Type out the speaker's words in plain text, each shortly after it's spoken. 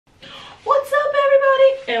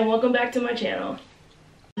and welcome back to my channel.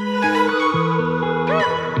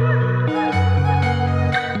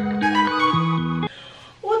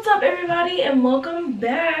 What's up everybody, and welcome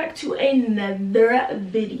back to another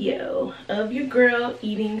video of your girl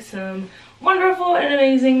eating some wonderful and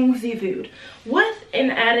amazing seafood with an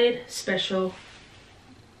added special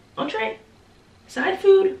entree, side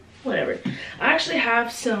food, whatever. I actually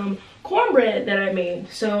have some cornbread that I made,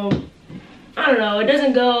 so I don't know, it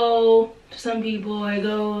doesn't go to some people, it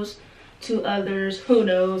goes to others, who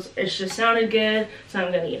knows. It just sounded good, so I'm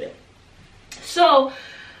gonna eat it. So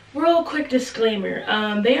real quick disclaimer,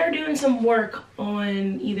 they are doing some work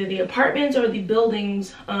on either the apartments or the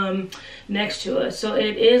buildings next to us, so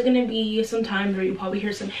it is going to be some time where you probably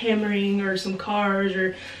hear some hammering or some cars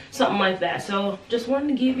or something like that. So just wanted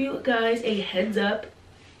to give you guys a heads up.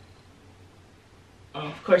 Oh,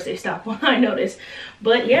 of course they stopped when I noticed,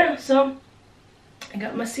 but yeah, so I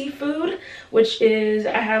got my seafood, which is,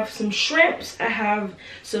 I have some shrimps, I have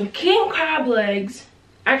some king crab legs.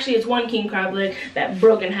 Actually, it's one king crab leg that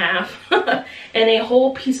broke in half and a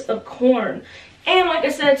whole piece of corn. And like I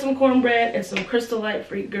said, some cornbread and some Crystal Light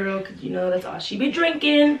for your girl, because you know that's all she be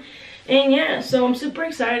drinking. And yeah, so I'm super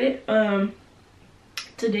excited to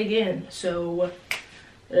dig in. So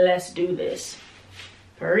let's do this.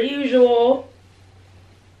 Per usual,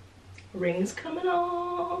 rings coming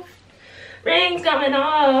off. Rings coming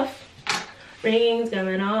off. Rings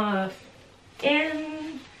coming off.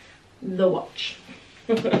 And the watch.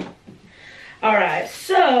 All right,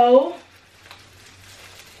 so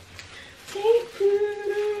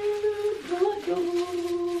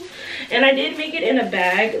and I did make it in a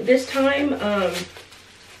bag this time,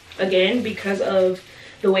 again, because of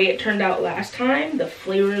the way it turned out last time. The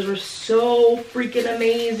flavors were so freaking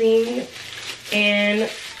amazing, and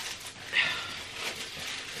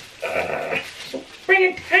so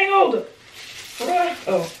freaking tangled.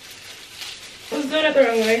 Oh, I was doing it the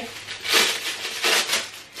wrong way.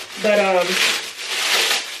 But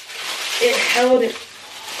it held it.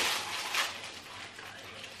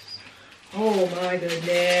 Oh my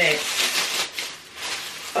goodness.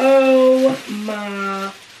 Oh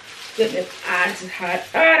my goodness. Ah, this is hot.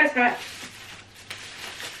 Ah, that's hot.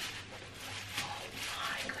 Oh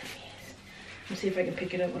my goodness. Let's see if I can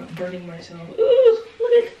pick it up without burning myself. Ooh,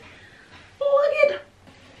 look at. Oh, look at.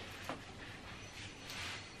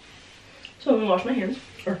 So I'm gonna wash my hands,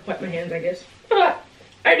 or wipe my hands, I guess.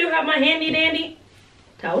 I do have my handy dandy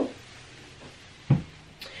towel,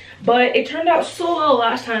 but it turned out so well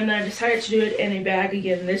last time that I decided to do it in a bag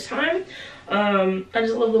again this time. I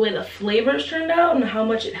just love the way the flavors turned out and how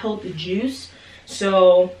much it held the juice.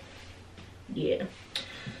 So yeah.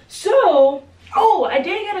 So oh, I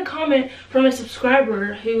did get a comment from a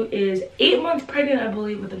subscriber who is 8 months pregnant, I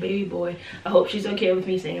believe, with a baby boy. I hope she's okay with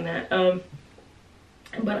me saying that.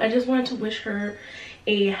 But I just wanted to wish her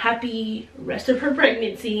a happy rest of her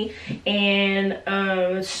pregnancy, and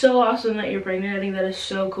it's so awesome that you're pregnant. I think that is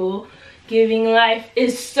so cool. Giving life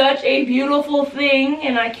is such a beautiful thing,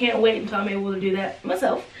 and I can't wait until I'm able to do that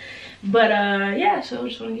myself. But yeah, so I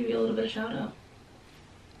just want to give you a little bit of shout out.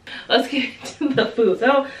 Let's get into the food.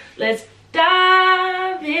 So let's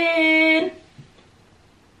dive in.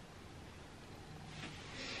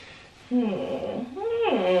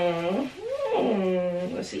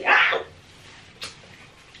 Let's see. Ah!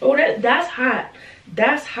 Oh, that's hot.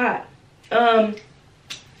 That's hot. I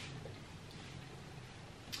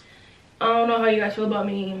don't know how you guys feel about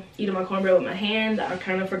me eating my cornbread with my hand. I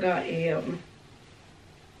kind of forgot a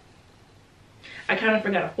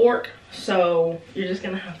fork, so you're just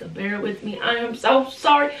gonna have to bear with me. I am so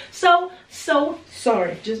sorry. So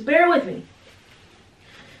sorry. Just bear with me.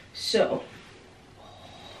 So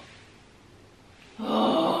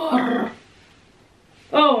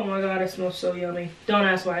oh my god, it smells so yummy. Don't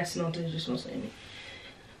ask why I smelled it, it just smells so yummy.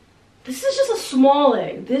 This is just a small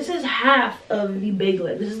egg. This is half of the big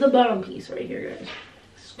leg. This is the bottom piece right here, guys.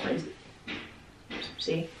 This is crazy.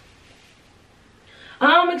 See?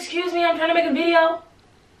 Excuse me, I'm trying to make a video.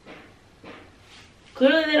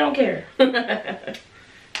 Clearly they don't care. It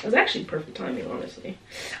was actually perfect timing, honestly.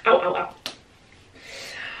 Ow, ow, ow.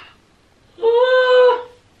 Oh.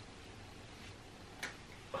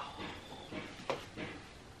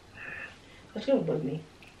 That's gonna bug me.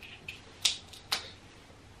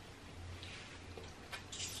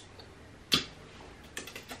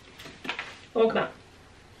 Oh, come on.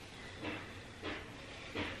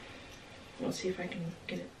 Let's see if I can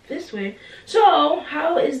get it this way. So,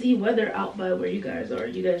 how is the weather out by where you guys are?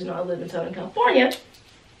 You guys know I live in Southern California.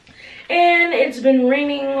 And it's been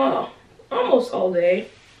raining almost all day.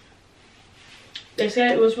 They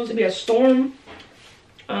said it was supposed to be a storm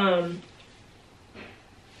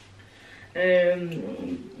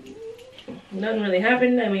and nothing really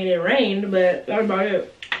happened. I mean, it rained, but that's about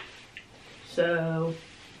it. So,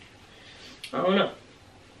 I don't know.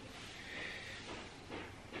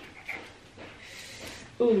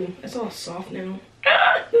 Ooh, it's all soft now.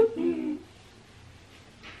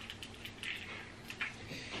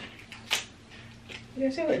 You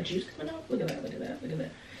guys see all that juice coming out? Look at that, look at that, look at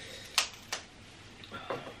that.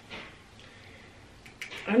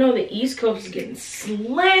 I know the East Coast is getting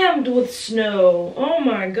slammed with snow. Oh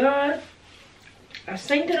my God. I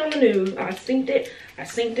synced it on the news. I synced it. I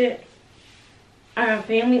synced it. I have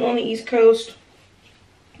family on the East Coast.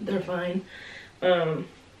 They're fine.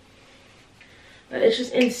 It's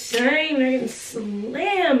just insane. They're getting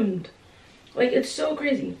slammed. Like, it's so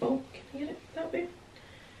crazy. Oh, can you get it that way?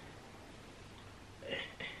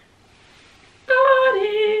 Got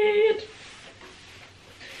it.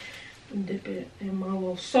 And dip it in my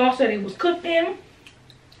little sauce that it was cooked in.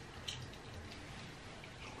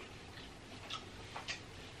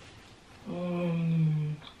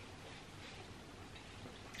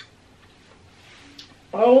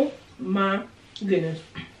 Oh my goodness.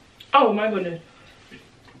 Oh my goodness.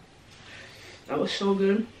 That was so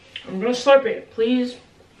good. I'm gonna slurp it. Please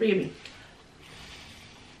forgive me.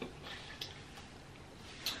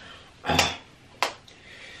 Let's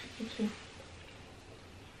see.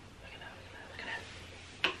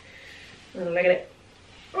 Look at it.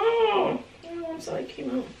 Oh, one side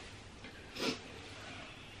came out.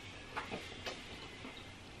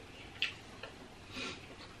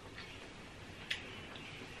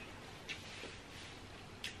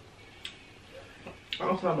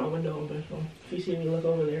 I'll have my window open, so if you see me look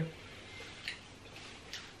over there.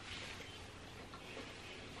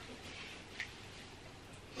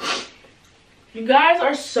 You guys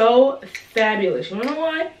are so fabulous. You wanna know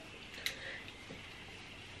why?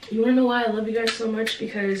 You wanna know why I love you guys so much?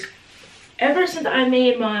 Because ever since I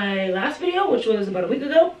made my last video, which was about a week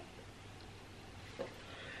ago,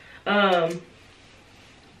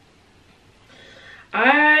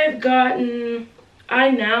 I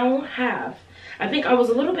now have, I think I was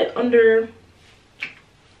a little bit under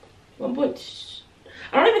 1. I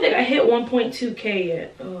don't even think I hit 1.2K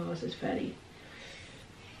yet. Oh, this is fatty.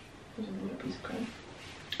 There's a little piece of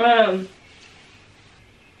crumb.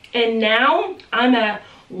 And now I'm at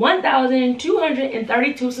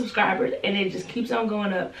 1,232 subscribers, and it just keeps on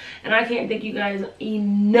going up. And I can't thank you guys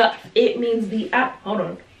enough. It means the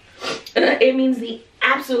it means the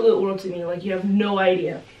absolute world to me. Like, you have no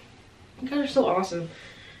idea. You guys are so awesome,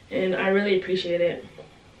 and I really appreciate it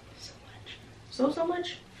so much. So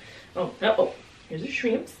much. Oh, here's the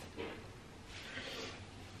shrimps.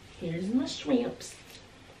 Here's my shrimps.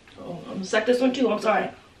 Oh, I'm gonna suck this one too. I'm sorry.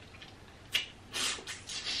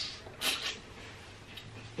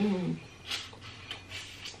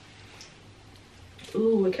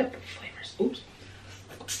 Ooh, it kept the flavors. Oops.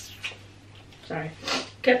 Sorry.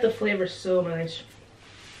 Kept the flavor so nice.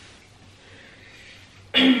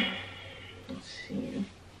 Let's see.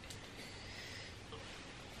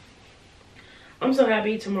 I'm so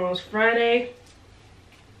happy tomorrow's Friday.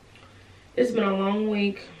 It's been a long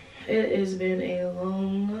week. It has been a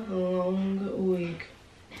long week.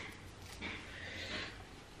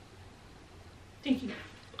 Thank you.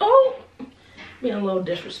 Oh, being a little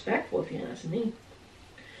disrespectful if you ask me.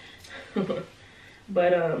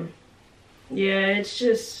 But yeah, it's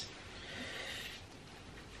just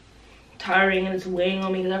tiring, and it's weighing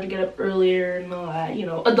on me because I have to get up earlier and all that, you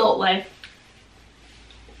know, adult life.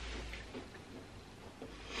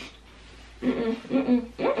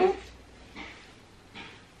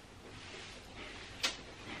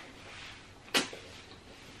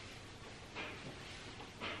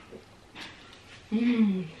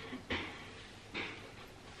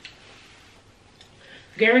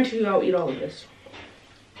 Guarantee you I'll eat all of this.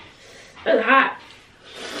 It's hot.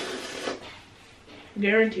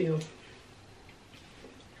 Guarantee you.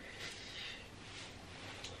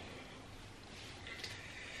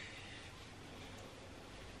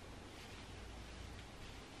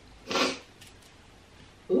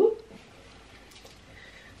 Ooh.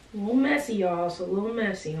 A little messy, y'all. It's a little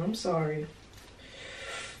messy. I'm sorry.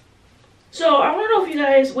 So I want to know if you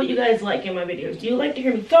guys, what you guys like in my videos. Do you like to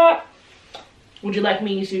hear me talk? Would you like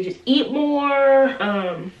me to just eat more?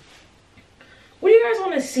 What do you guys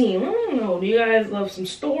want to see? I don't know. Do you guys love some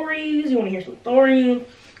stories? You want to hear some stories?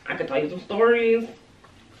 I could tell you some stories.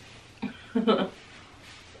 Like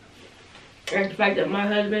the fact that my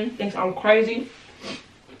husband thinks I'm crazy.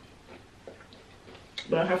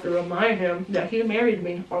 But I have to remind him that he married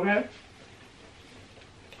me, okay?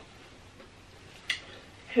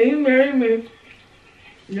 He married me.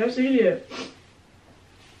 Yes, he did.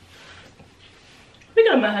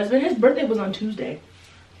 met my husband, his birthday was on Tuesday.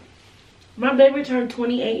 My baby turned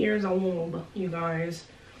 28 years old, you guys.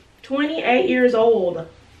 28 years old.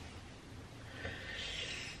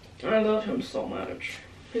 I love him so much.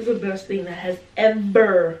 He's the best thing that has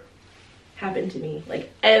ever happened to me.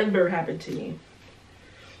 Like, ever happened to me.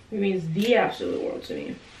 It means the absolute world to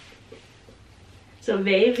me. So,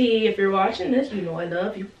 baby, if you're watching this, you know I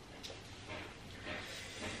love you.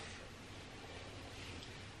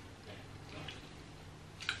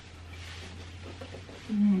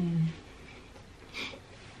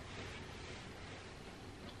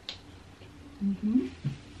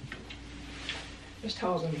 This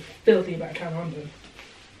towel's gonna be filthy by the time I'm done.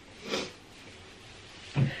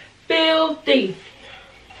 Filthy.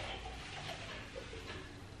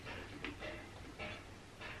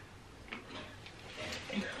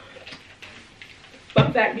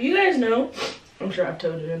 Fun fact, do you guys know? I'm sure I've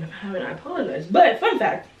told you, and if I haven't, I apologize. But fun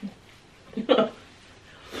fact. You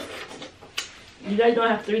guys know I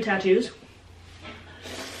have 3 tattoos.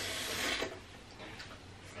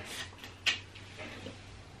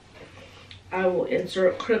 I will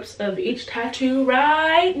insert clips of each tattoo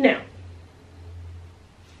right now.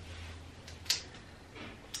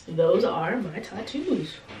 Those are my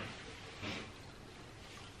tattoos.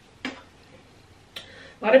 A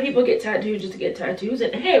lot of people get tattoos just to get tattoos,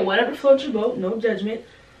 and hey, whatever floats your boat, no judgment.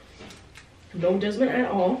 No judgment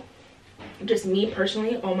at all. Just me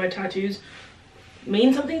personally, all my tattoos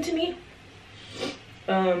mean something to me.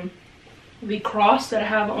 The cross that I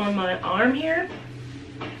have on my arm here,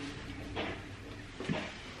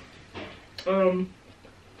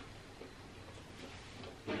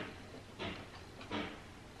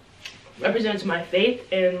 represents my faith.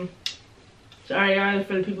 And sorry guys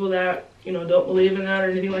for the people that, you know, don't believe in that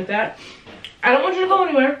or anything like that. I don't want you to go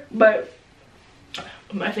anywhere, but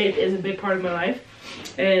my faith is a big part of my life,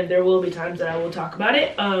 and there will be times that I will talk about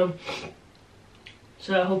it.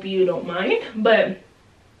 So I hope you don't mind. But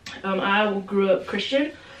I grew up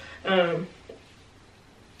Christian. I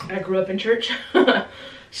grew up in church.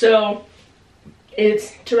 So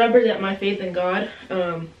it's to represent my faith in God,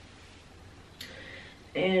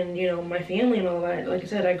 and you know, my family and all that. Like I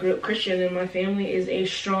said, I grew up Christian, and my family is a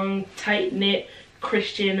strong, tight-knit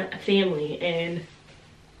Christian family, and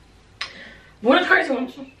one of Christ's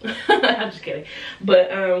ones. I'm just kidding,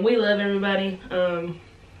 but we love everybody.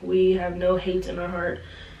 We have no hate in our heart.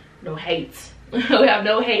 No hates. We have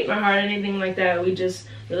no hate in our heart, anything like that. We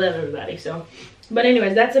love everybody. So, but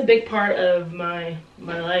anyways, that's a big part of my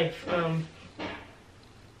life.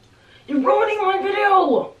 You're ruining my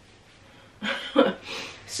video.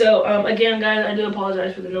 So again, guys, I do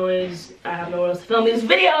apologize for the noise. I have nowhere else to film these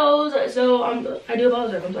videos, so I do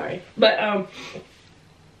apologize. I'm sorry. But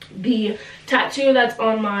the tattoo that's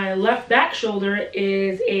on my left back shoulder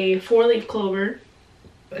is a 4-leaf clover.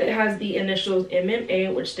 It has the initials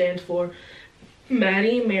MMA, which stands for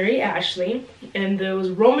Maddie, Mary, Ashley, and those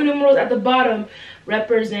Roman numerals at the bottom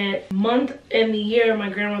represent month and the year my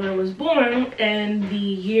grandmother was born and the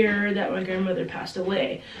year that my grandmother passed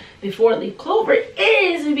away. The 4-leaf clover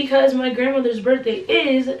is because my grandmother's birthday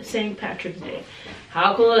is St. Patrick's Day.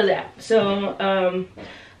 How cool is that? So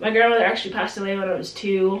my grandmother actually passed away when I was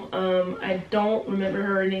 2. I don't remember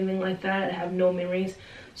her or anything like that. I have no memories.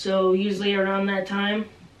 So usually around that time,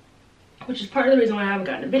 which is part of the reason why I haven't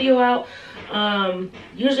gotten a video out,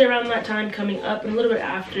 usually around that time coming up and a little bit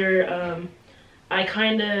after, I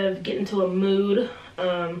kind of get into a mood.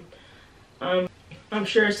 I'm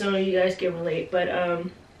sure some of you guys can relate, but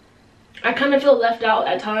I kind of feel left out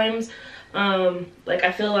at times. Like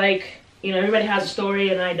I feel like, you know, everybody has a story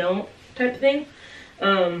and I don't, type of thing.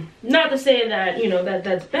 Not to say that, you know,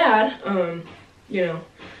 that's bad, you know,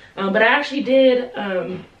 but I actually did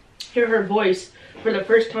hear her voice for the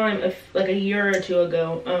first time like a year or 2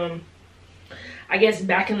 ago. I guess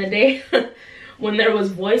back in the day when there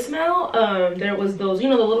was voicemail, there was those, you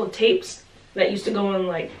know, the little tapes that used to go on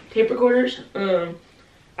like tape recorders.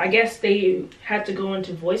 I guess they had to go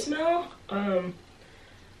into voicemail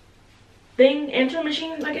answer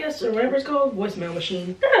machine, I guess, or whatever it's called, voicemail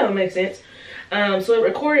machine. That don't make sense. So it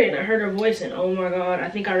recorded and I heard her voice, and oh my god, I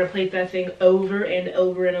think I replayed that thing over and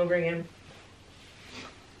over and over again.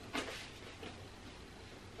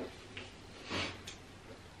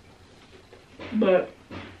 But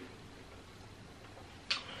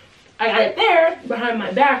I got it there behind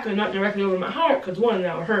my back and not directly over my heart, because 1,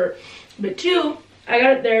 that would hurt, but 2, I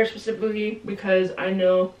got it there specifically because I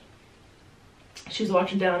know she's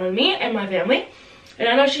watching down on me and my family, and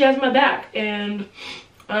I know she has my back. And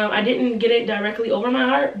I didn't get it directly over my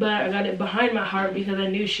heart, but I got it behind my heart because I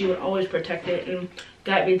knew she would always protect it and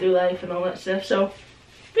guide me through life and all that stuff. So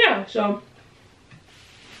yeah, so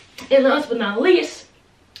And last but not least,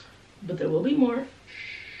 but there will be more.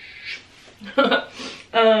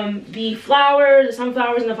 The flowers, the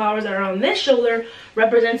sunflowers and the flowers that are on this shoulder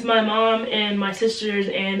represents my mom and my sisters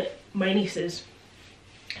and my nieces.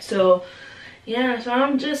 So yeah, so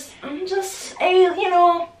I'm just a, you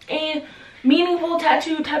know, a meaningful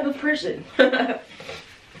tattoo type of person.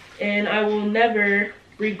 And I will never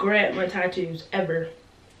regret my tattoos, ever.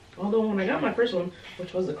 Although when I got my first one,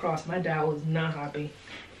 which was the cross, my dad was not happy.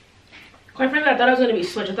 Quite frankly, I thought I was going to be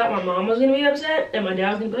switched. I thought my mom was going to be upset and my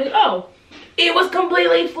dad was going to be like, oh, it was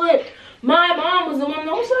completely flipped. My mom was the one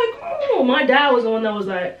that was like, oh. My dad was the one that was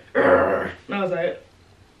like, urgh. And I was like,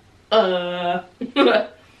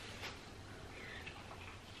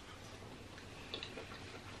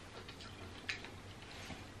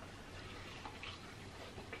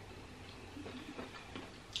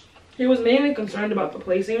 He was mainly concerned about the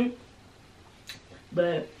placing,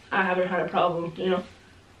 but I haven't had a problem, you know.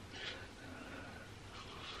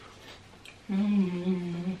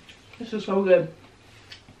 This is so good.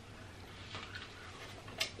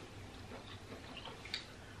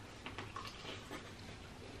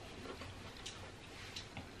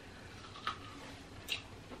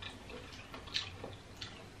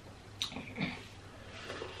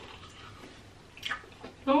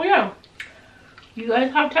 Oh yeah, you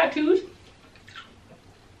guys have tattoos?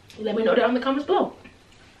 Let me know down in the comments below.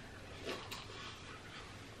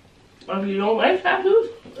 If you don't like tattoos,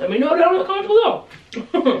 let me know down in the comments below.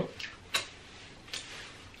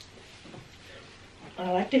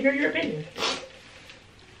 I like to hear your opinion.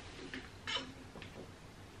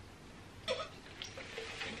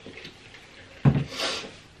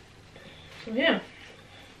 So yeah,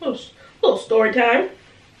 little story time.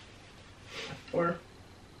 Or,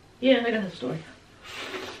 yeah, I got a story.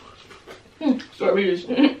 Story readers.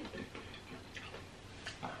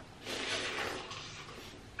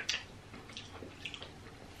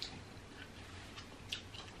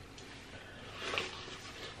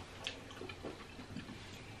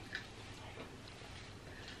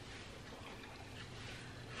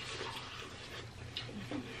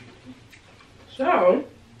 So,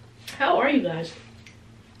 how are you guys?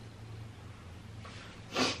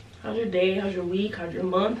 How's your day? How's your week? How's your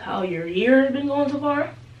month? How your year has been going so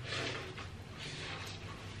far?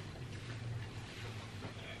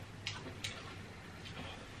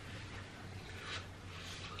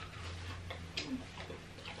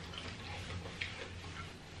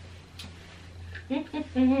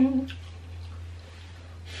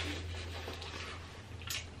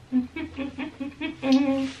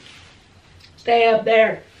 Stay up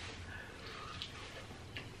there.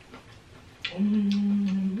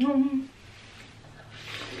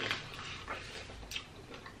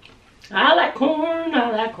 I like corn,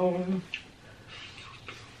 I like corn.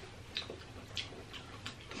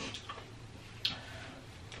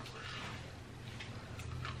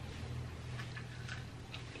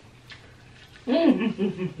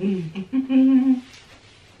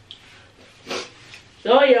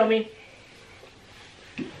 So yummy.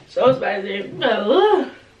 So spicy.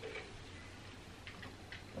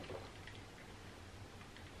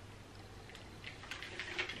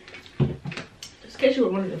 Just in case you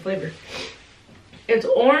were wondering the flavor. It's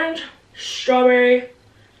orange, strawberry,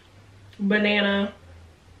 banana,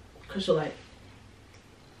 Crystal Light.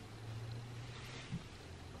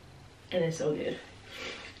 And it's so good.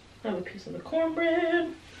 I have a piece of the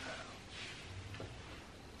cornbread.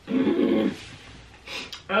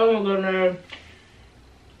 I don't want to go now.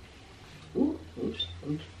 Ooh, oops,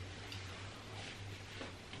 oops.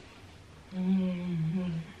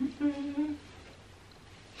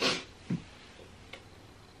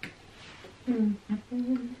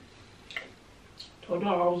 Told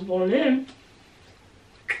y'all I was going in.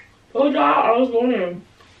 Told y'all I was going in.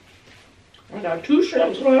 I got 2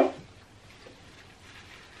 shrimps left.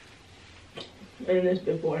 And this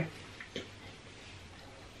big boy.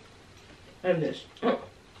 And this.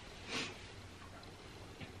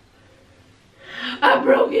 I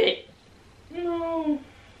broke it. No.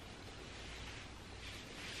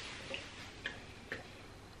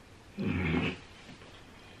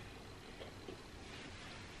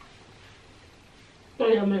 So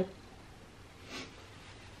yummy.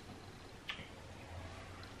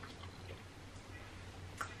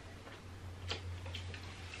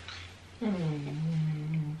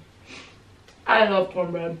 I love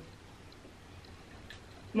cornbread.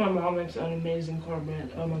 My mom makes an amazing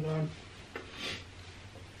cornbread. Oh my god.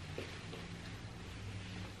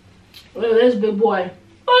 Look at this big boy.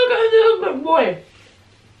 Look at this big boy.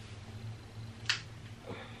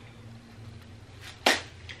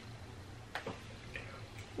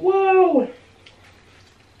 Whoa.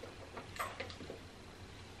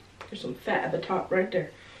 fat at the top right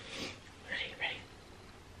there. Ready, ready.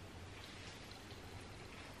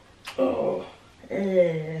 Oh,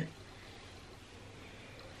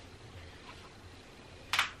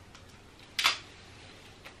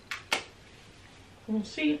 We'll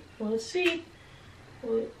see. Let's see.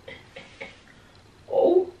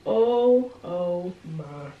 Oh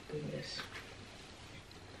my goodness.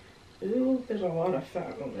 Ooh, there's a lot of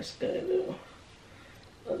fat on this guy though.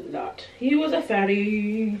 A lot. He was a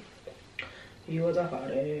fatty. He was a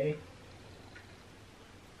hottie.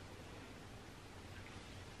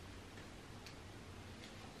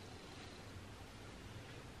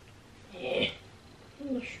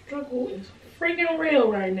 The struggle is freaking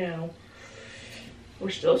real right now. We're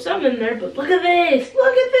still some in there, but look at this!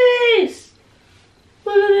 Look at this!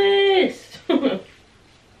 Look at this!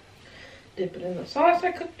 Dip it in the sauce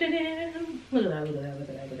I cooked it in. Look at that, look at that, look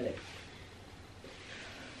at that, look at that.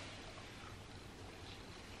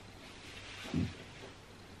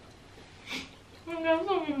 I got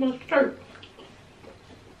so much dirt.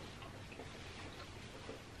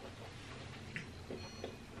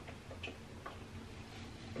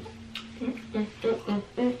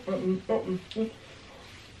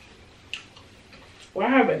 Well, I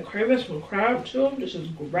have been craving some crab too. This is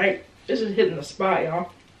great. This is hitting the spot,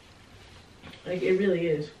 y'all. Like, it really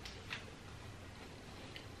is.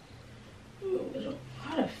 Ooh, there's a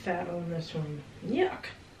lot of fat on this one. Yuck.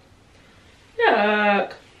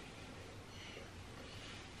 Yuck.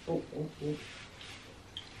 Oh.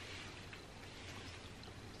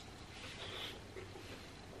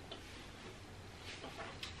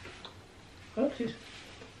 Oopsies.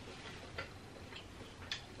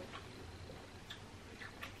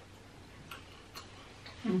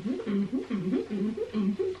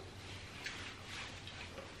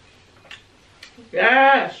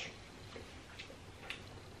 Yes.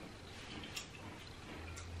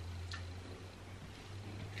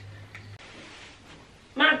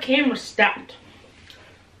 My camera stopped.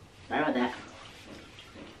 Sorry about that.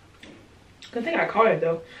 Good thing I caught it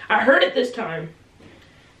though. I heard it this time.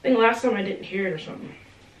 I think last time I didn't hear it or something.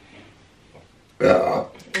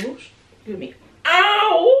 Oops. Excuse me.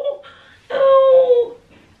 Ow! Ow!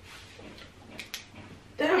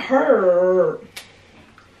 That hurt.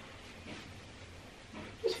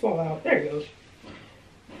 Just fall out. There it goes.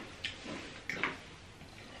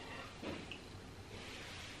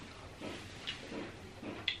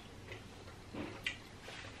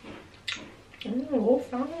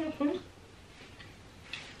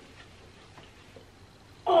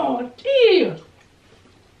 Oh, dear.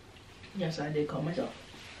 Yes, I did call myself.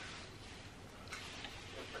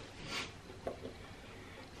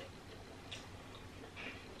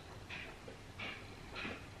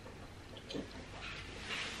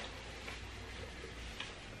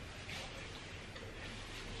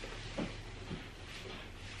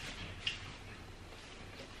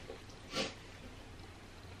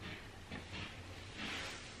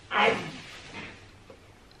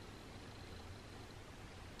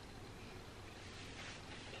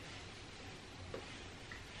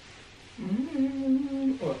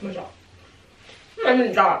 Oh, my job. My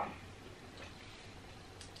job.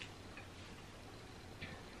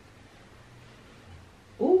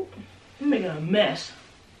 Ooh, I'm making a mess.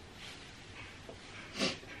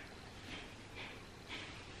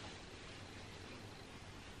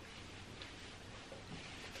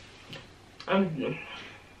 I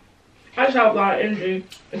just have a lot of energy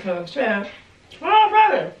because yeah, my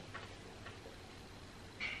brother.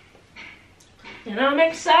 And I'm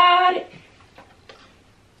excited.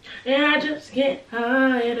 And I just can't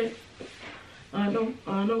hide it. I know.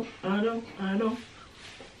 Let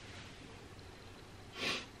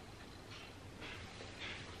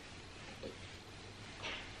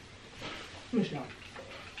me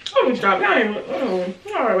stop. I'm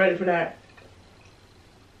not ready for that.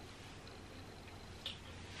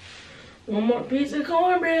 One more piece of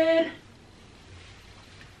cornbread.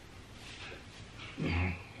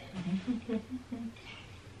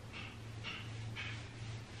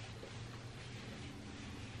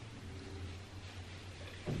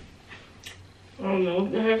 I don't know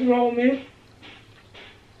what the heck's wrong with me.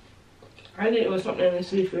 I think it was something in the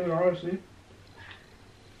seafood, honestly.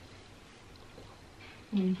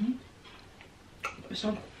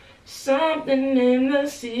 Something in the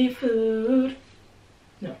seafood.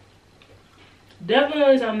 No.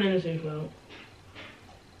 Definitely something in the seafood.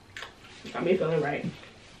 Got me feeling right.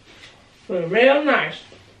 Feeling real nice.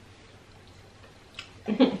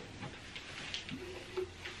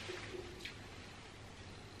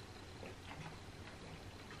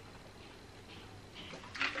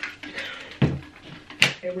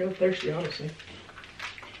 I'm real thirsty, honestly.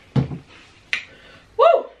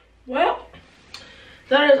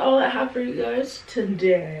 that is all I have for you guys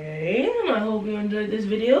today. I hope you enjoyed this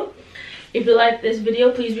video. If you like this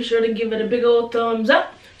video, please be sure to give it a big old thumbs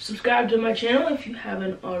up. Subscribe to my channel if you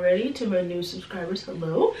haven't already. To my new subscribers,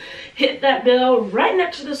 hello. Hit that bell right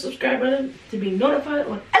next to the subscribe button to be notified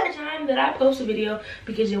on every time that I post a video,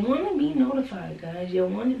 because you want to be notified, guys. You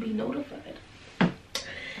want to be notified.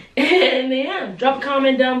 And yeah, drop a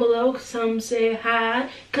comment down below. Some say hi.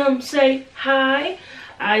 Come say hi.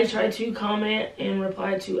 I try to comment and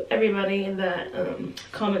reply to everybody that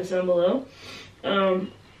comments down below.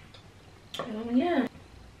 Yeah.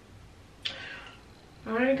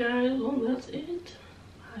 Alright guys, well that's it.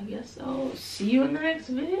 I guess I'll see you in the next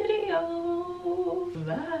video.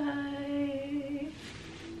 Bye.